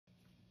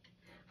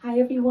Hi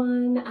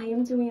everyone, I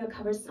am doing a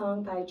cover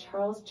song by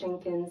Charles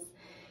Jenkins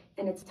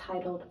and it's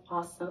titled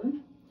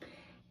Awesome.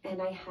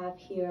 And I have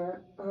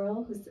here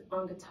Earl, who's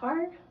on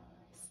guitar,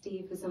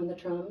 Steve, who's on the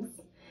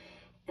drums.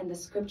 And the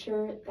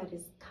scripture that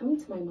is coming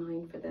to my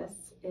mind for this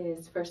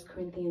is 1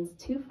 Corinthians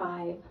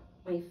 2:5.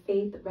 My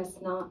faith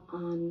rests not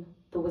on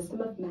the wisdom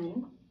of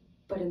men,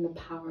 but in the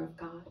power of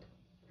God.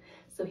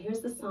 So here's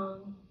the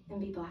song, and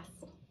be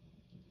blessed.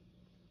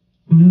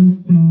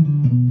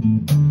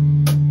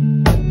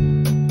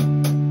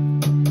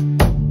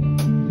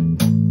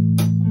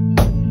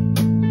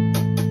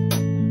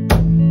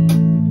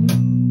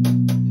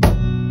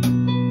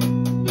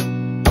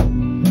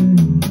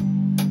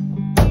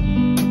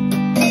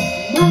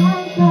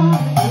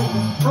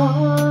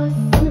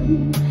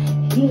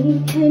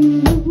 He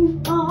can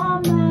move all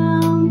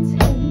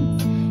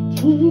mountains,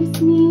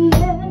 keeps me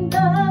in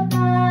the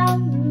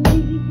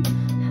valley,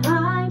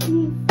 hide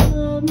me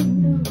from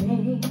the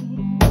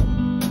rain.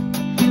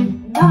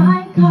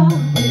 My God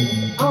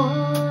is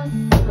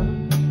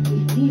awesome, He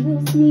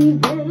heals me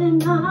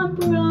when I'm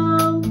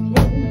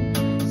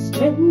broken,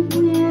 strength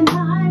when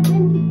I've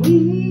been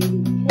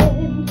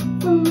weakened,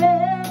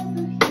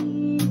 forever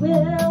He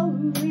will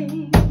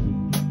reign.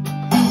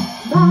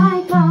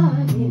 My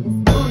God is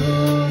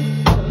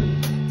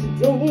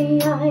today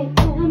I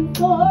am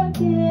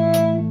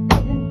forgiven.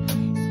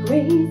 His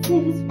grace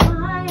is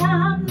why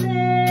I'm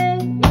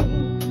living.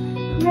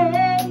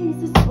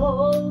 Praise His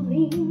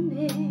holy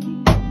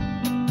name.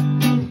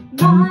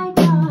 My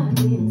God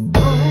is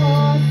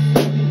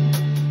awesome.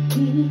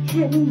 He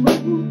can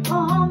move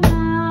all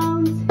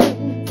mountains.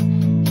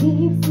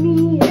 Keeps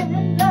me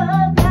in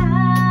the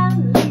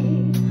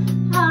valley.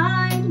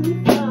 Hide me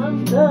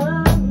from the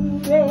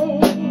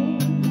rain.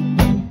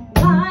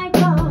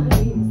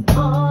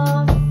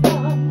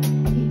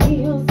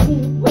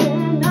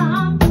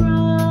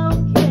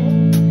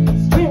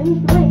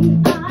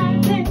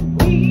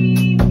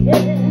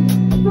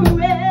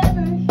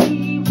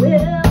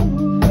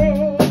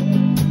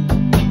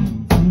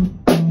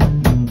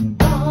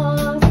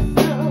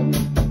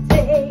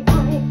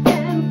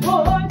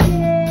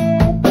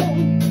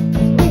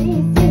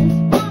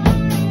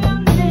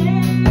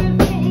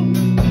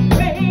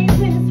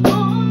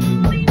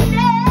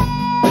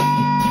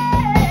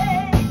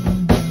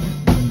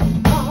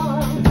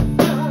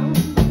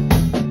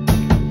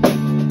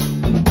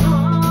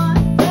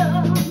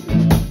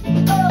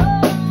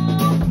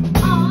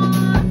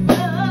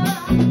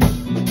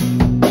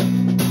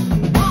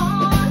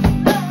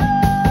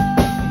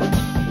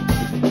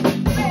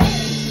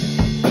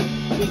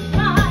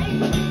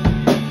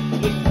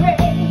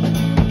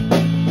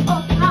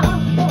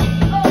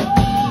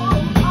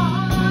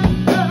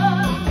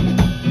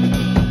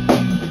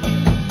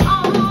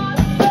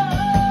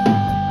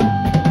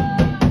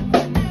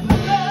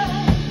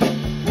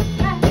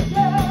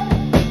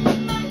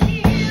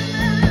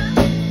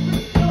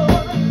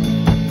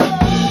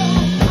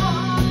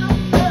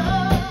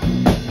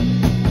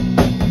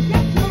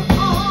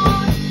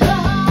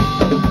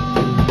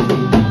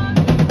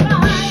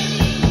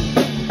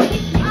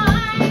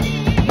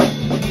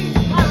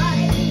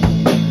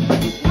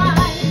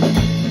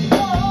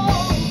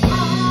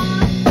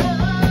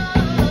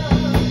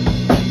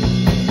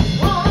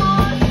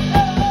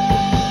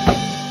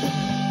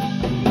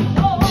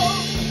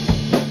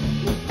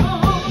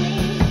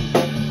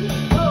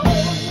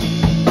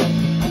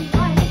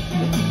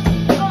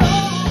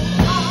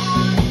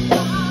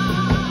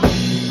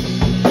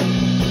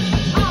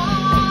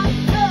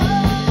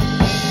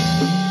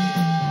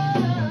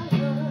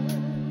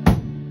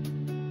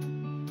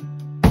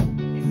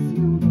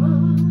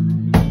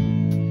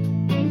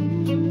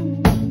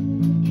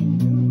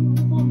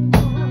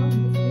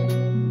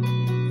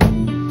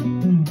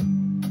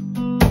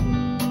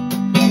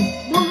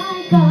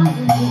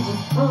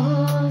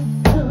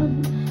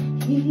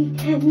 He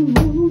can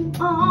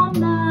move all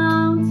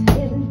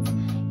mountains,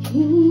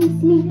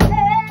 keeps me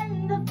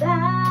in the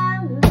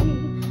valley,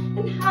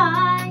 and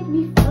hide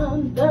me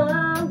from the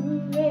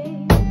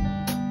rain.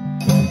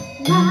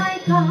 My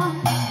God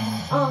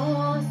is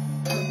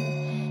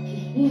awesome, He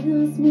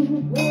heals me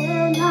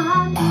when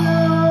I'm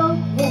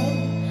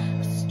broken,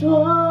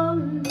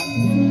 restores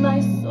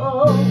my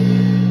soul.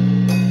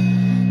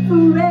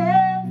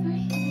 Forever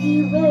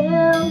He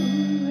will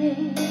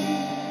reign.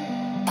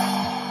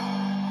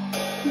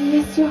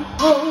 Yes, you're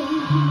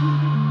holy,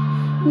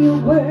 you're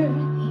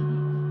worthy,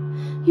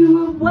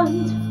 you are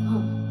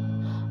wonderful,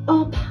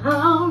 all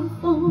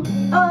powerful,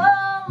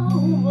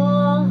 oh,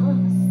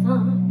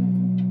 awesome,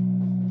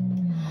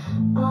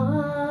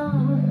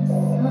 awesome.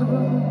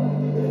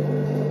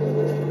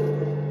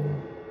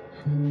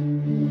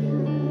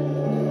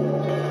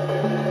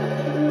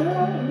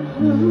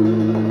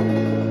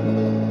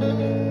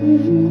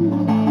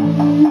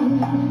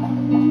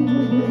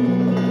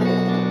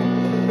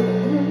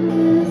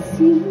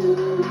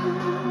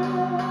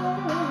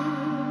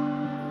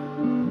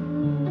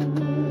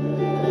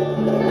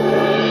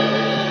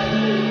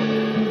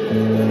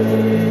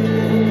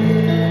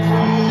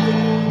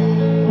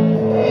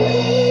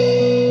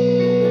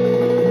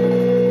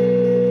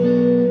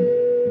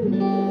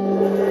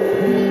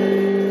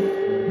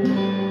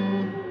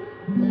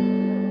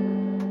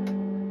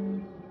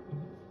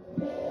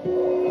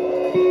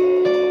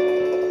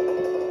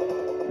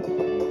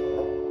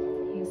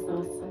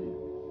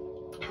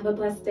 Have a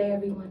blessed day,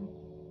 everyone.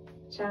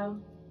 Ciao.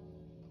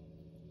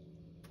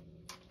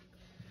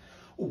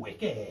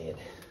 Wicked.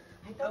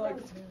 I thought that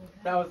was really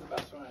good. That was the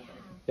best one, I think.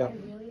 Yeah. I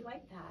really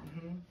liked that.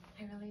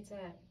 I really did.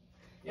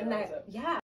 Yeah, And that's that, it. yeah.